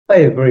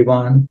Hi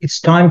everyone,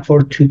 it's time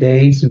for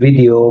today's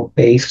video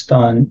based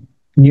on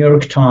New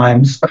York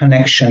Times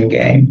connection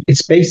game.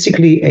 It's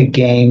basically a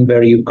game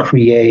where you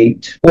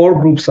create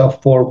four groups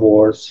of four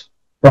words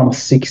from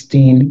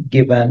 16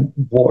 given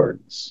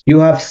words. You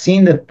have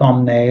seen the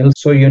thumbnail,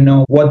 so you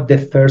know what the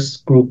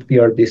first group we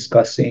are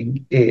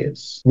discussing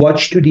is.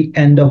 Watch to the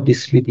end of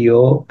this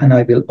video and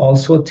I will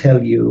also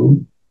tell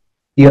you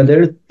the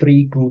other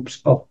three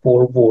groups of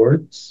four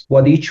words,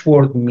 what each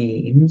word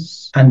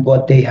means, and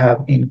what they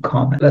have in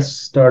common. Let's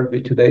start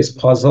with today's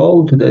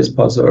puzzle. Today's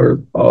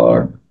puzzle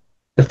are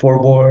the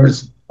four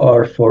words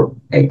are for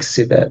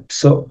exited.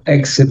 So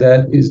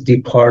exited is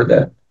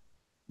departed.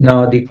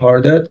 Now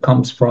departed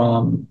comes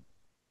from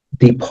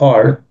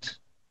depart,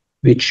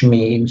 which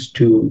means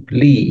to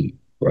leave,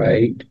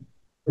 right?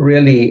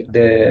 Really,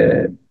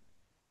 the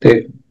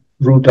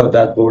root of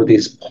that word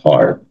is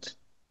part,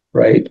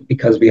 right?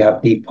 Because we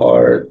have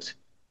depart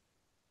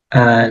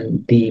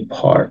and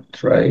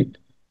depart, right?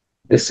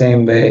 The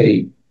same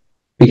way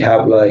we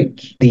have like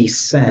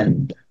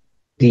descend,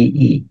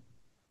 de.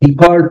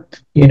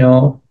 Depart,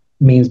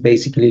 means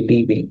basically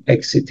leaving,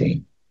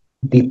 exiting.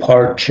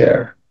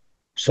 Departure.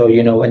 So,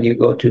 when you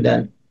go to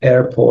the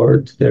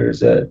airport,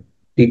 there's a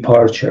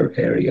departure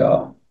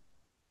area.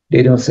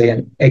 They don't say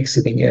an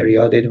exiting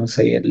area. They don't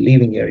say a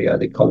leaving area.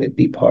 They call it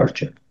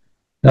departure.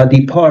 Now,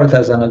 depart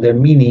has another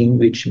meaning,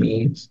 which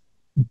means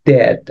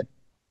dead.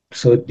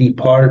 So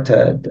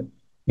departed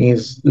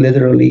means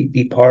literally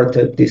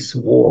departed this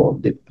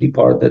world,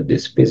 departed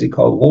this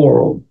physical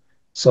world.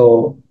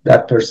 So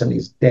that person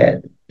is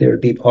dead. They're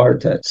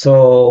departed.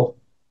 So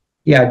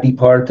yeah,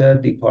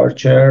 departed,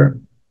 departure.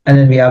 And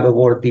then we have a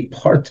word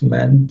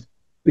department,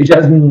 which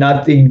has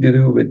nothing to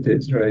do with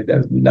this, right?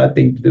 Has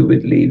nothing to do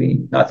with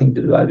leaving, nothing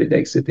to do with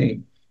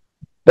exiting,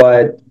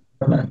 but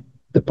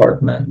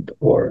department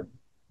or,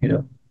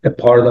 a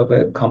part of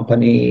a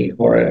company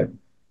or a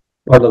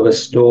part of a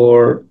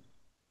store.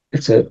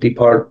 It's a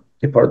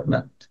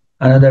department.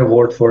 Another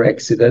word for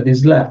exited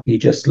is left. He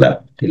just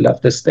left. He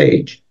left the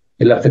stage.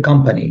 He left the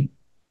company.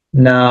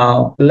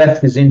 Now,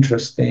 left is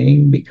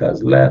interesting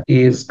because left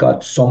is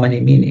got so many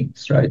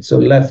meanings, right? So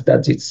left,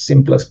 that's its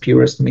simplest,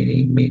 purest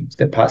meaning, means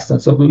the past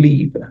tense of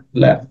leave,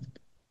 left,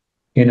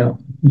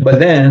 But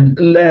then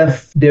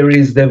left, there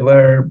is the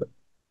verb,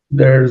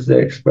 there's the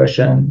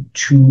expression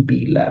to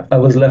be left. I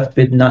was left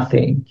with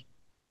nothing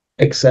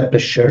except a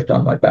shirt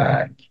on my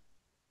back.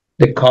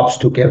 The cops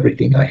took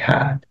everything I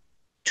had.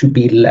 To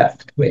be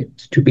left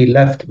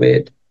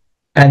with.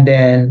 And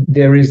then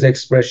there is the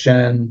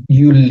expression,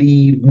 you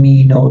leave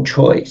me no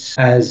choice,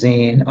 as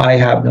in I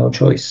have no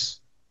choice.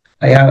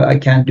 I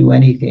can't do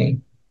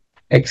anything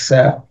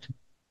except,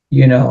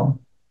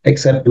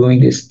 except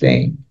doing this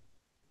thing.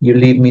 You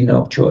leave me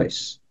no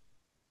choice.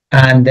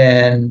 And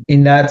then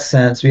in that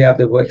sense, we have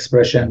the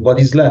expression, what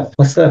is left?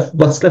 What's left?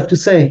 What's left to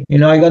say?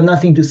 I got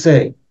nothing to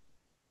say.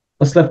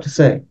 What's left to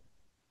say?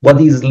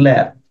 What is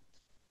left?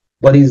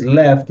 What is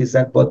left is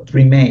that what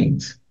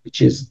remains,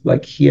 which is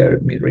like here,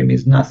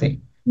 remains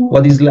nothing.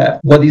 What is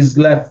left? What is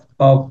left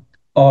of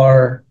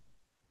our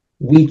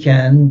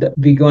weekend?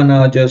 We're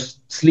gonna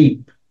just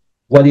sleep.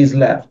 What is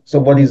left? So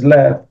what is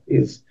left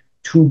is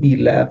to be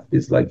left,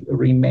 is like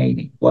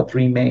remaining. What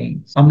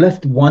remains? I'm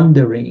left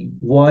wondering,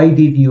 why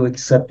did you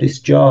accept this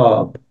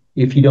job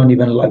if you don't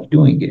even like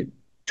doing it?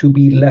 To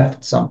be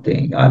left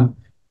something. I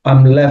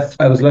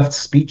was left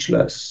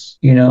speechless,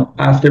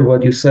 after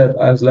what you said,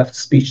 I was left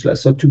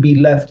speechless. So to be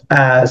left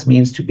as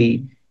means to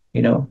be,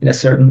 in a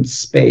certain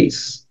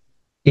space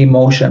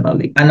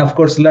emotionally. And of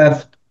course,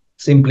 left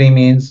simply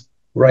means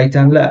right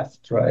and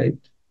left, right?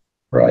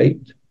 Right,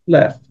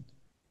 left.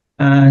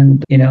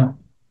 And,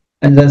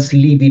 and let's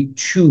leave it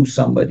to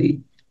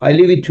somebody. I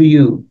leave it to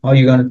you. How are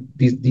you going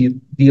to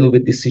deal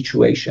with this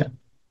situation?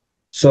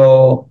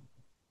 So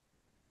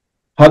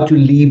how to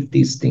leave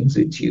these things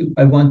with you.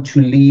 I want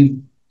to leave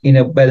in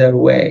a better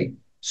way.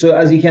 So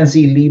as you can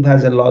see, leave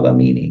has a lot of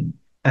meaning.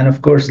 And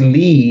of course,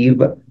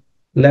 leave,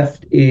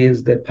 left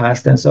is the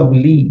past tense of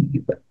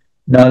leave.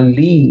 Now,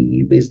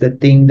 leave is the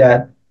thing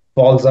that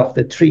falls off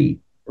the tree,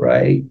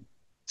 right?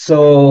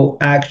 So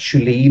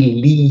actually,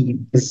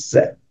 leaves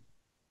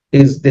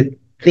is the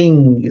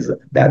things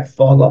that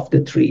fall off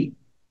the tree.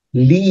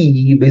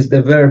 Leave is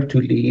the verb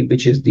to leave,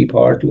 which is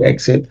depart, to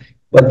exit.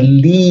 But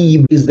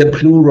leave is the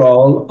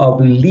plural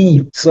of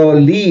leaf. So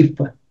leaf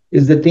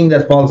is the thing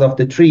that falls off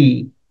the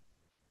tree,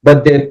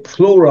 but the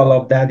plural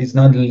of that is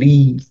not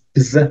leaves,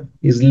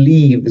 is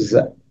leaves.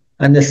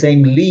 And the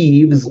same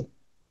leaves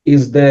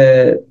is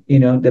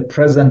the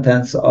present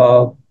tense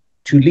of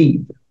to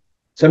leave.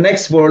 So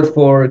next word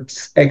for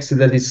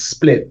exited is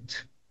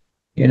split.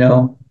 He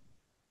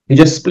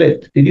just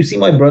split. Did you see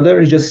my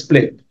brother? He just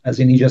split, as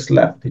in he just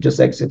left, he just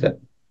exited.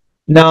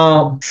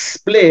 Now,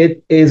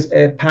 split is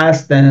a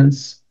past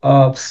tense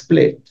of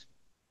split.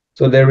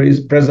 So there is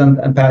present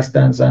and past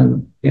tense,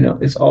 and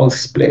it's all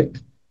split.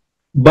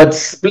 But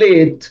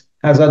split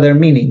has other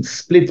meanings.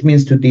 Split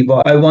means to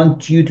divide. I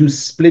want you to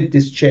split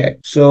this check.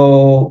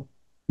 So,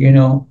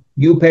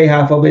 you pay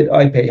half of it,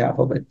 I pay half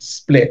of it.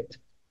 Split.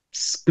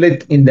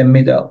 split in the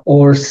middle,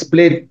 or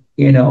split,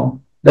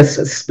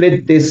 let's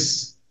split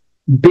this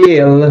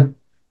bill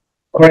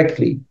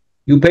correctly.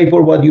 You pay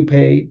for what you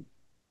pay.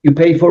 You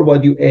pay for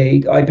what you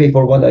ate. I pay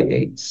for what I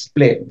ate.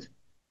 Split.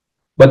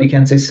 But you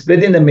can say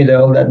split in the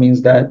middle. That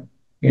means that,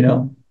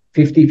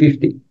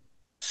 50-50.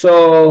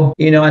 So,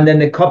 and then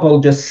the couple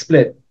just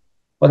split.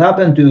 What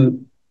happened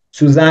to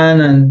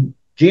Suzanne and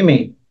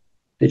Jimmy?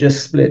 They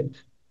just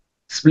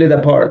split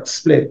apart,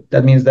 split.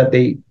 That means that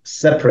they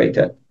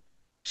separated.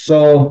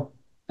 So,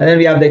 and then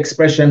we have the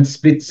expression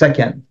split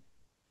second.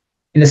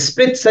 In a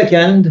split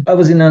second, I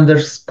was in another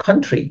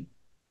country.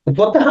 But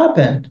what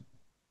happened?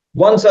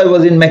 Once I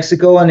was in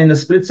Mexico, and in a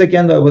split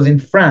second, I was in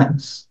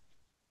France.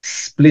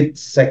 Split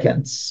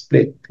second,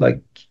 split,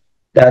 like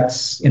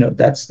that's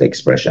the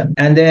expression.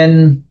 And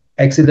then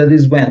exited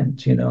is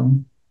went,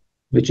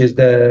 which is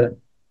the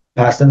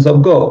past tense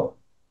of go,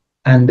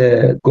 and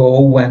the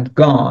go went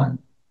gone.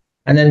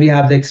 And then we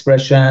have the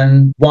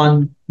expression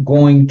one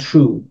going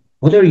through.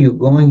 What are you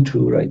going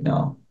through right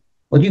now?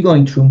 What you're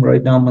going through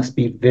right now must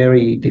be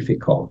very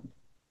difficult.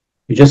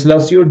 You just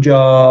lost your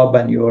job,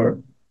 and your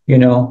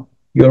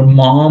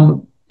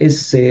mom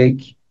is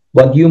sick.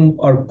 What you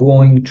are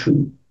going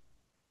through.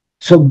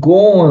 So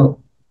go,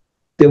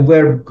 the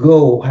verb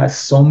go has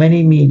so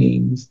many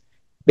meanings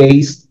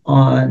based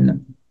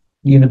on,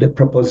 the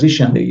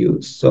preposition they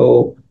use.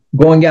 So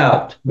going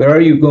out, where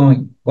are you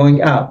going?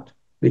 Going out,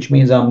 which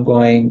means I'm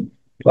going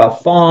to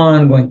have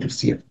fun, going to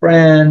see a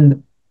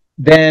friend.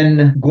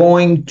 Then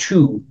going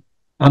to,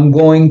 I'm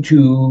going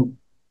to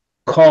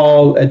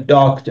call a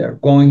doctor.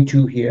 Going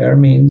to here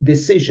means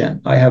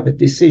decision. I have a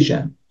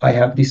decision. I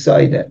have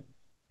decided.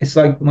 It's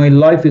like my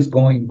life is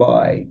going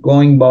by.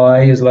 Going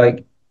by is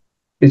like,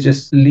 it's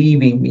just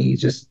leaving me,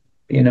 just,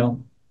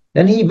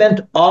 Then he went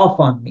off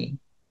on me,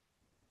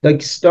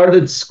 like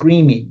started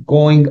screaming,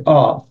 going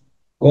off,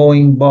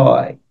 going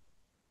by.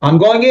 I'm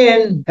going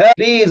in. Help,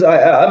 please,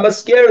 I'm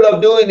scared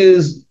of doing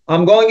this.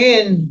 I'm going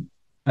in.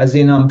 As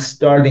in, I'm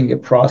starting a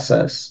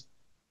process,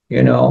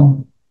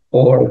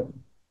 or,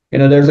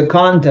 there's a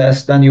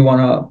contest and you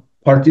want to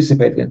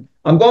participate in.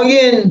 I'm going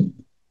in.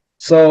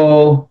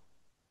 So,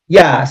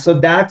 yeah, so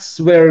that's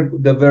where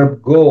the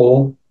verb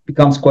go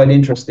becomes quite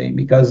interesting,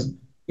 because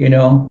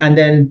and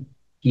then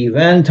he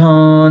went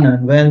on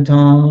and went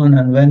on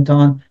and went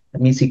on.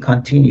 That means he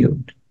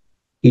continued.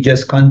 He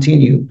just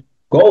continued.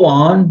 Go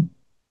on.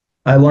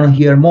 I want to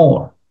hear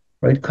more,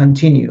 right?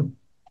 Continue.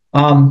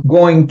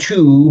 Going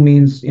to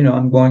means,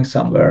 I'm going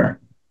somewhere.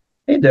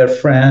 Hey there,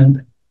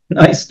 friend.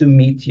 Nice to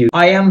meet you.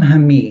 I am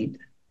Hamid.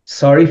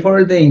 Sorry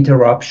for the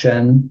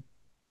interruption.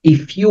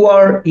 If you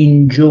are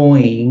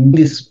enjoying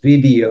this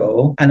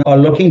video and are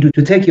looking to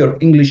take your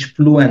English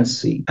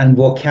fluency and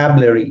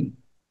vocabulary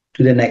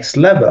to the next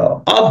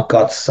level, I've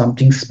got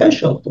something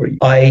special for you.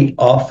 I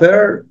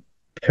offer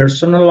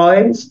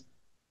personalized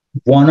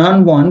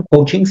one-on-one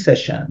coaching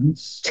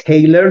sessions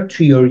tailored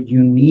to your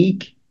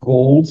unique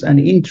goals and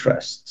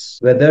interests.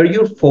 Whether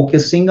you're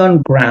focusing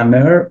on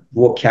grammar,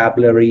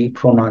 vocabulary,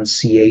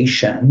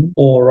 pronunciation,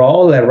 or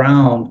all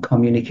around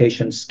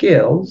communication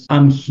skills,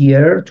 I'm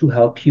here to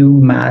help you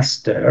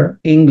master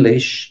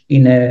English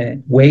in a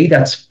way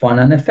that's fun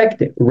and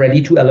effective.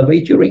 Ready to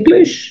elevate your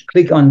English?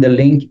 Click on the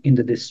link in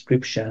the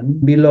description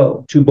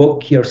below to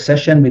book your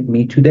session with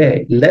me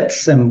today.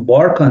 Let's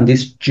embark on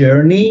this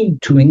journey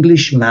to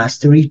English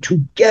mastery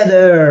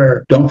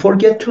together. Don't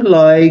forget to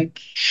like,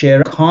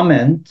 share,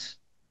 comment,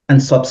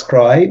 and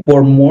subscribe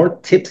for more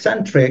tips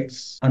and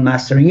tricks on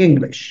mastering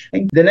English.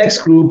 The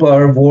next group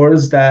are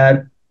words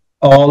that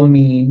all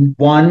mean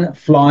one,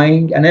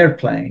 flying an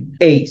airplane.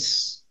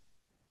 Ace.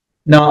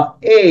 Now,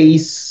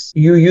 ace,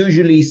 you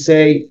usually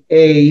say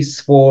ace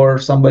for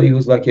somebody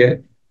who's like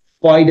a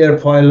fighter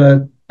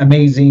pilot,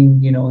 amazing,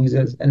 he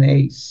says an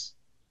ace.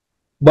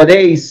 But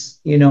ace,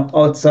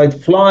 outside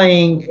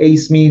flying,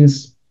 ace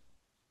means,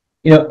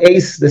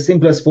 ace, the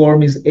simplest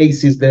form is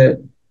ace is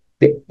the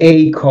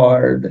A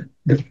card,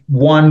 the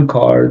one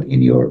card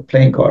in your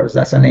playing cards.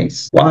 That's an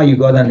ace. Wow, you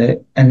got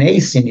an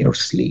ace in your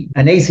sleeve.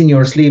 An ace in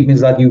your sleeve means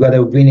that you got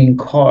a winning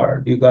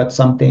card. You got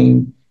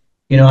something,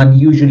 and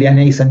usually an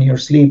ace in your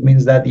sleeve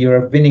means that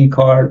you're a winning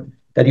card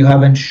that you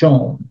haven't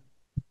shown.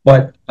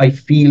 But I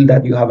feel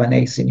that you have an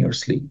ace in your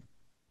sleeve.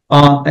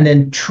 And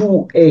then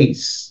two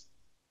ace.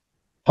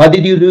 How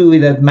did you do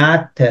with that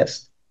math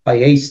test? I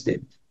aced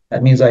it.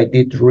 That means I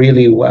did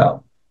really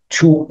well.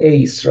 Two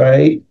ace,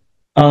 right?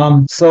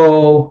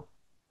 So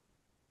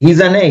he's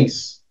an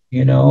ace,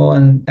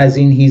 and as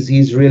in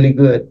he's really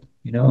good.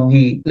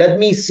 Let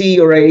me see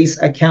your ace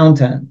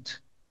accountant,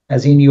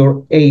 as in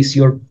your ace,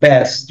 your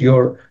best,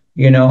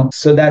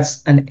 so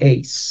that's an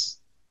ace.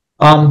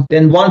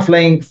 Then one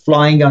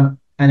flying on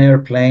an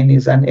airplane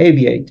is an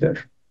aviator.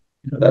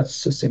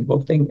 That's a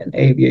simple thing. An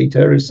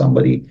aviator is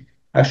somebody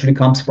actually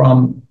comes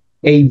from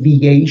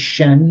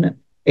aviation.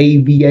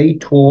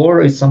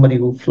 Aviator is somebody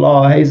who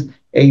flies.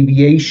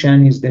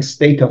 Aviation is the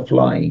state of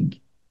flying,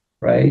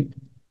 right?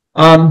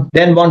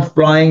 Then one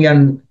flying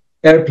an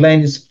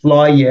airplane is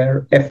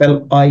flyer,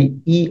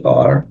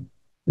 F-L-I-E-R.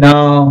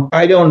 Now,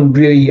 I don't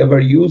really ever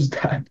use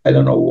that. I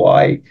don't know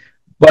why.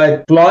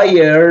 But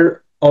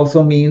flyer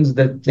also means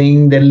the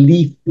thing, the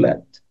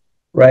leaflet,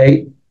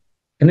 right?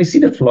 Can you see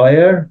the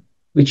flyer?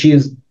 Which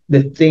is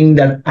the thing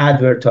that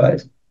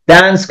advertised.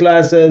 Dance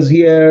classes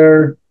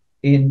here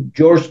in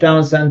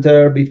Georgetown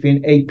Center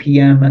between 8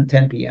 p.m. and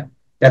 10 p.m.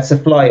 That's a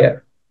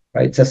flyer,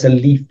 right? It's just a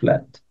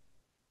leaflet.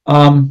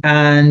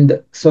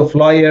 And so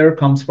flyer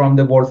comes from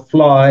the word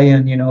fly,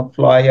 and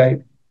fly.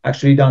 I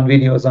actually done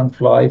videos on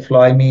fly.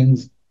 Fly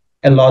means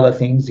a lot of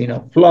things.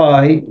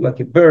 Fly like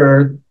a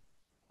bird,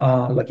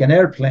 like an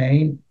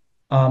airplane,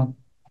 um,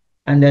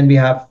 and then we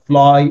have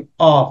fly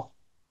off.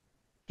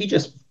 He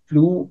just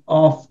flew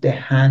off the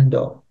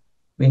handle.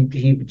 I mean,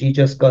 he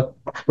just got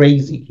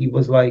crazy. He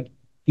was like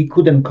he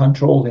couldn't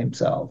control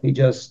himself. He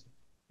just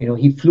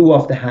he flew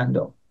off the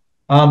handle.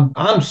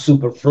 I'm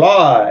super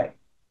fly,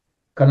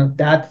 kind of.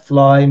 That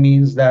fly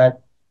means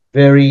that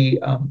very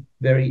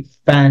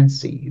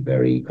fancy,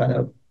 very kind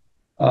of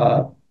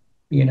uh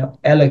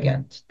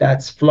elegant.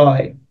 That's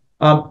fly.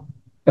 um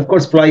of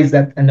course, fly is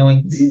that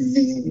annoying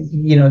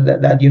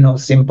that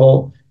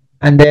simple.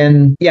 And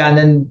then and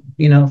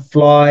then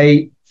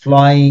fly,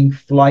 flying,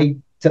 flight.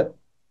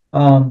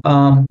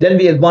 Then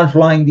we have one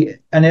flying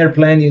an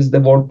airplane is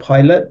the word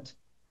pilot.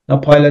 Now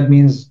pilot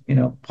means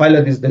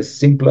pilot is the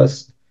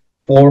simplest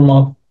form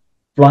of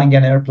flying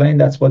an airplane.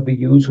 That's what we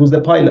use. Who's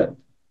the pilot?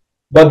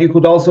 But you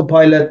could also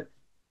pilot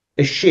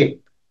a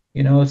ship.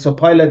 So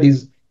pilot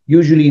is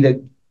usually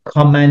the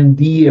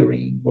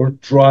commandeering or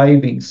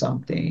driving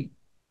something.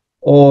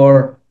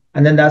 Or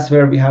and then that's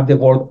where we have the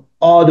word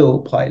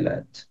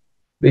autopilot,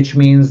 which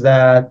means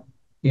that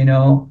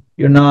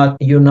you're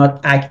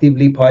not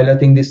actively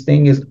piloting. This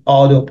thing is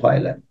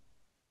autopilot.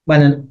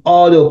 When an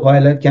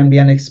autopilot can be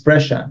an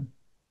expression.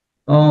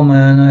 Oh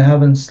man, I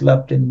haven't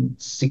slept in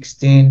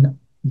 16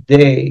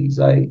 days.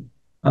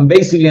 I'm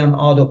basically on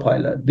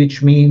autopilot,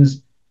 which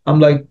means I'm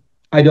like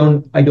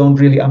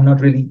I'm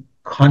not really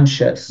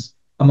conscious.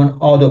 I'm on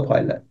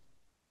autopilot.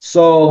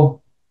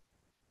 So,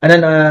 and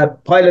then a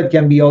pilot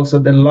can be also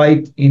the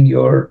light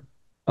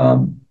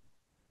um,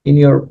 in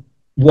your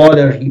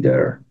water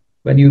heater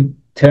when you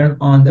turn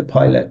on the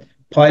pilot.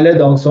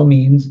 Pilot also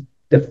means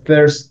the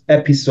first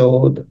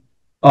episode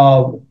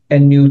of a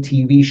new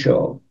TV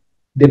show.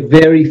 The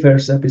very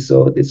first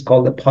episode is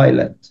called the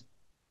pilot.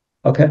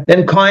 Okay.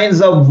 Then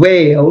kinds of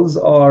whales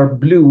are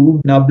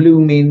blue. Now,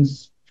 blue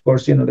means, of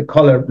course, the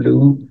color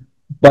blue,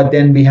 but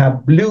then we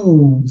have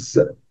blues.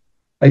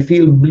 I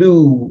feel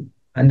blue.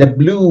 And the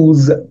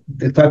blues,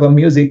 the type of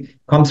music,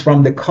 comes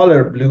from the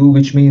color blue,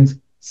 which means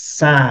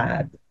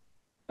sad.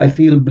 I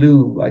feel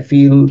blue. I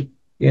feel,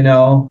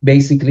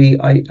 basically,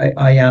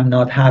 I am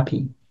not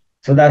happy.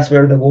 So that's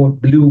where the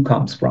word blue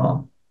comes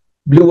from.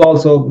 Blue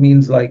also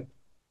means like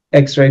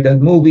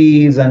X-rated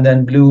movies, and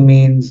then blue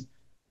means,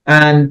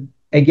 and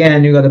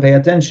again, you got to pay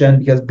attention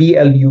because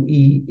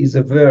BLUE is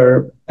a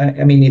verb.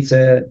 I mean, it's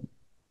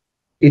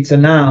a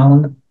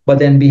noun, but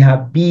then we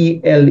have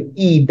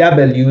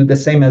BLEW, the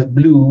same as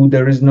blue.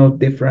 There is no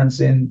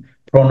difference in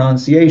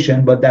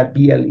pronunciation, but that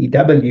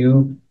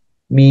BLEW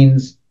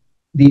means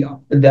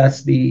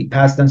that's the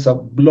past tense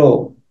of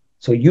blow.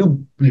 So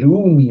you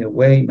blew me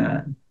away,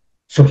 man.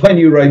 So when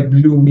you write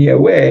blew me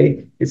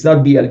away, it's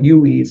not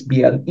BLUE, it's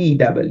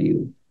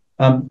BLEW.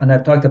 And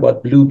I've talked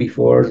about blue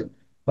before,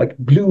 like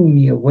blew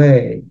me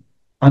away.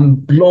 I'm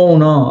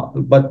blown off,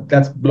 but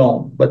that's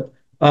blown. But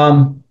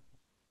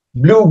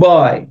blew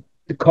by.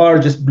 The car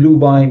just blew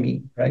by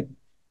me, right?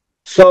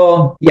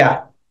 So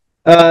yeah.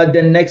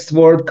 The next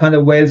word kind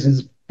of whales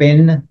is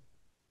fin.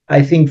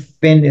 I think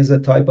fin is a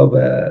type of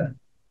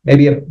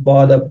maybe a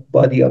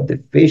body of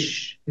the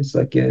fish. It's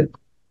like I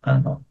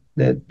don't know,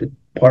 the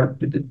part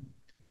with the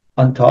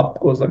on top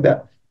goes like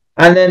that.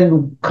 And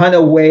then kind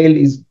of whale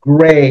is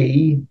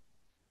gray.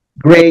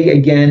 Gray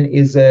again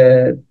is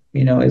a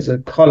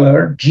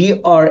color.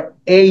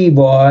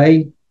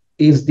 Gray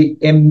is the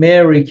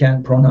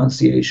American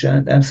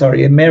pronunciation. I'm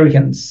sorry,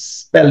 American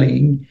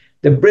spelling.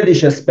 The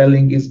British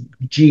spelling is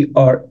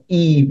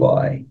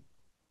Grey.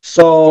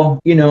 So,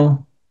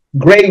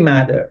 gray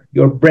matter,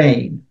 your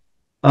brain.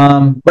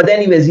 But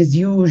anyways, it's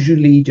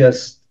usually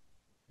just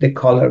the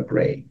color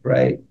gray,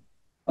 right?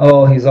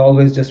 Oh, he's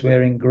always just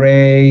wearing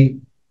gray.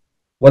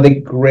 What a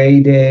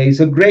gray day.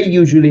 So gray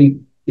usually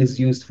is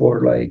used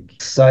for like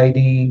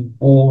exciting,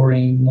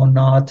 boring,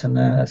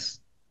 monotonous.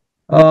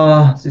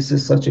 Oh, this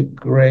is such a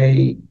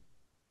gray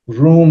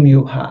room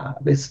you have.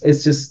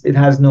 It's just it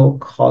has no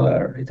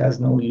color, it has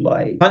no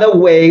light. Kind of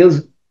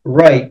whales,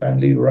 right?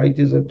 Apparently, right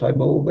is a type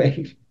of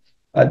whale.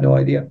 I had no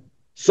idea.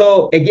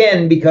 So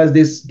again, because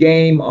this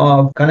game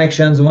of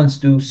connections wants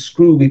to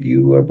screw with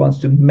you or wants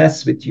to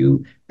mess with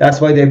you,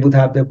 that's why they would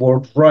have the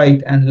word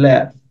right and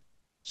left.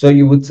 So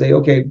you would say,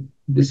 okay,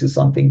 this is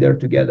something they're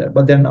together,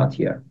 but they're not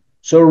here.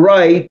 So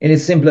right in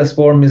its simplest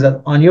form is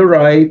that on your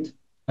right,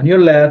 on your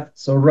left.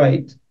 So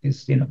right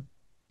is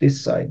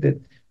this side,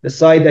 the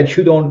side that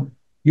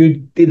you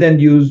didn't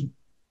use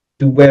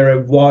to wear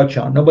a watch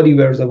on. Nobody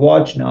wears a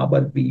watch now,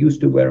 but we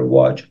used to wear a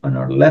watch on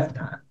our left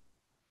hand.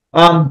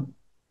 Um,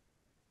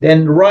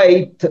 Then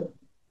right,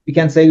 you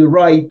can say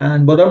right.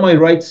 And what are my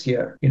rights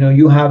here?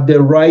 You have the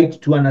right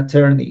to an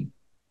attorney,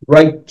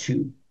 right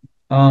to.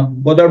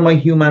 What are my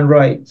human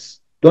rights?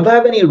 Don't I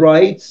have any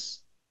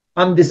rights?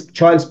 I'm this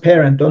child's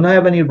parent. Don't I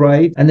have any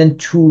rights? And then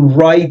to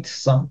right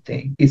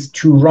something is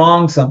to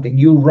wrong something.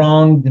 You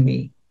wronged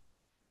me.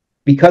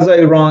 Because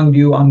I wronged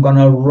you, I'm going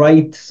to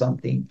write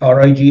something,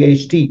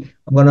 R-I-G-H-T.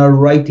 I'm going to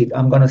write it.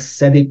 I'm going to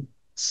set it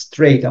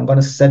straight. I'm going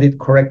to set it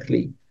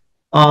correctly.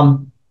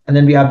 And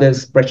then we have the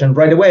expression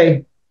right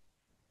away.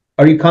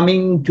 Are you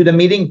coming to the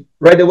meeting?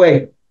 Right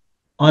away.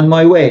 On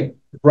my way.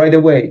 Right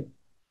away.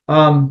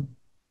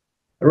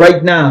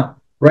 Right now.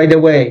 Right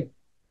away.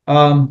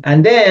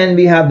 And then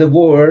we have the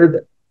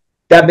word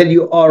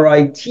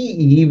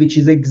W-R-I-T-E, which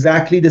is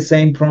exactly the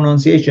same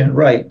pronunciation,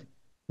 right?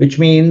 Which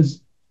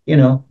means,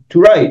 to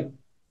write.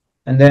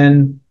 And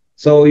then,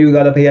 so you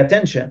got to pay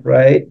attention,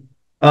 right?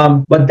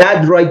 But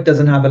that right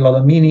doesn't have a lot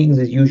of meanings.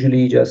 It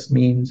usually just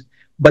means,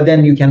 but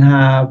then you can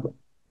have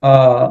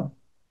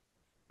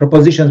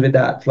prepositions with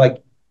that,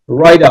 like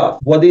write off.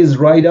 What is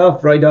write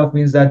off? Write off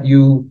means that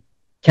you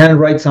can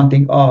write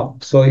something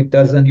off. So you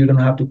don't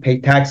have to pay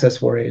taxes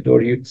for it,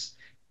 or it's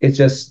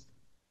just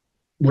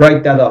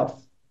write that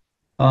off,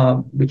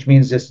 which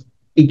means just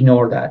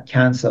ignore that,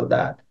 cancel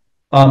that.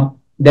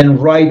 Then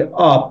write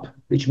up,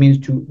 which means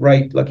to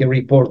write like a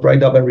report,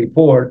 write up a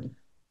report.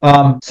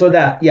 So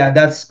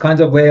that's kinds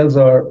of Wales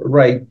are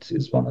right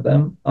is one of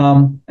them.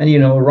 And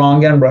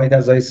wrong and right,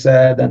 as I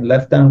said, and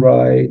left and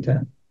right,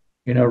 and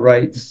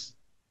rights.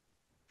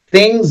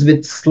 Things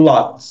with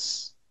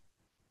slots.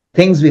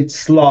 Things with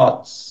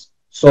slots.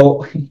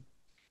 So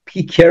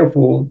be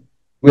careful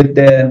with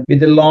the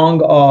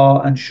long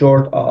ah and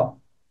short ah.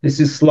 This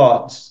is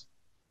slots.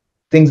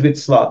 Things with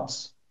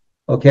slots.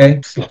 Okay,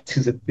 slots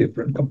is a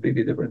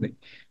completely different thing.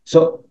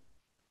 So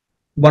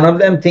one of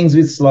them things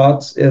with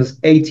slots is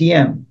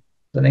ATM.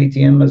 An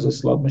ATM is a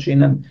slot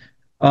machine, and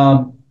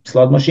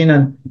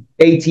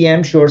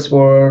ATM shorts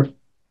for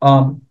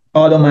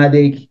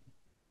automatic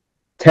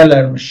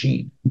teller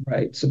machine,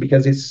 right? So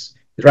because it's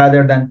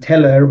rather than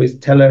teller, with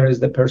teller is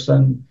the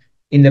person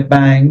in the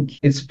bank.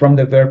 It's from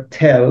the verb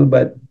tell,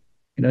 but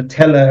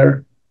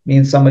teller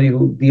means somebody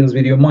who deals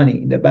with your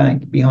money in the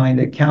bank behind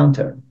the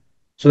counter.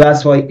 So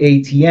that's why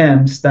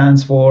ATM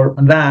stands for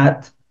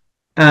that,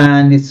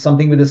 and it's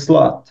something with a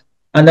slot.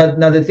 And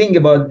now the thing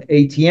about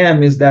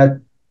ATM is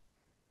that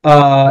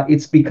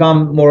it's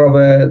become more of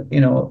a,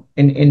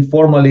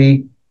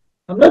 informally,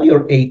 I'm not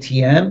your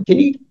ATM. Can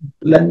you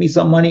lend me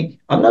some money?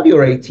 I'm not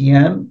your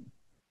ATM,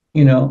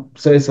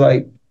 so it's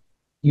like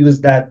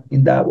use that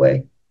in that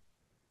way.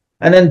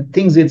 And then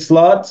things with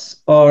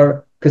slots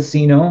are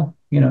casino.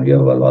 You have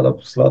a lot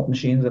of slot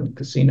machines and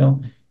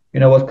casino. You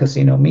know what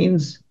casino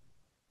means?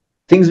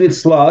 Things with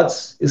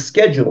slots is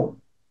schedule.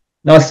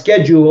 Now,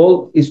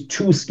 schedule is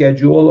to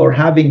schedule or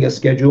having a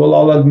schedule.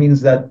 All that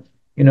means that,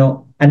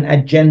 an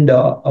agenda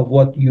of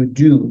what you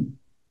do.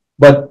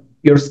 But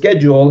your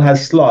schedule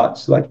has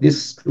slots, like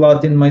this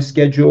slot in my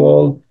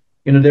schedule.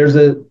 There's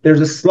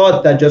a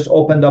slot that just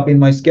opened up in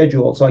my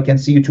schedule, so I can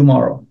see you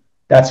tomorrow.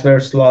 That's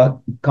where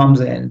slot comes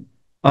in.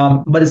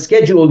 But a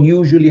schedule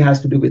usually has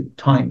to do with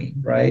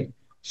timing, right?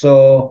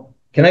 So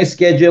can I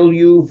schedule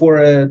you for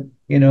a,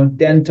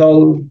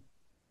 dental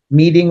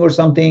meeting or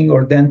something,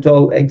 or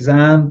dental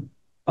exam?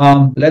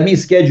 Let me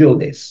schedule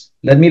this.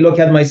 Let me look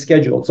at my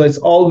schedule. So it's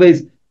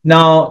always,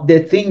 now the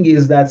thing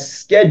is that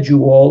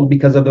schedule,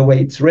 because of the way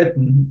it's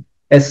written,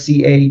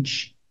 schedule,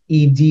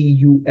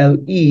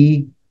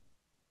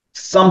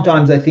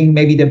 sometimes I think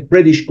maybe the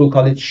British will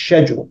call it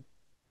schedule,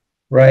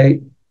 right?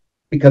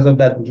 Because of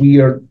that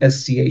weird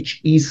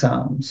SCHE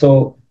sound.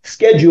 So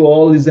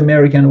schedule is the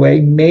American way,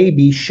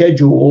 maybe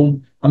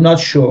schedule, I'm not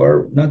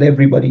sure, not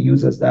everybody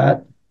uses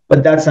that,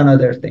 but that's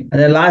another thing.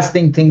 And the last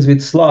thing, things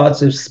with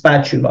slots, is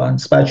spatula, and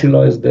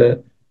spatula is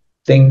the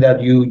thing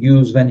that you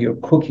use when you're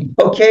cooking.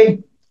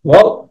 Okay,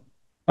 well,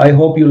 I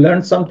hope you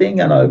learned something,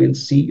 and I will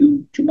see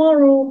you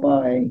tomorrow.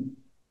 Bye.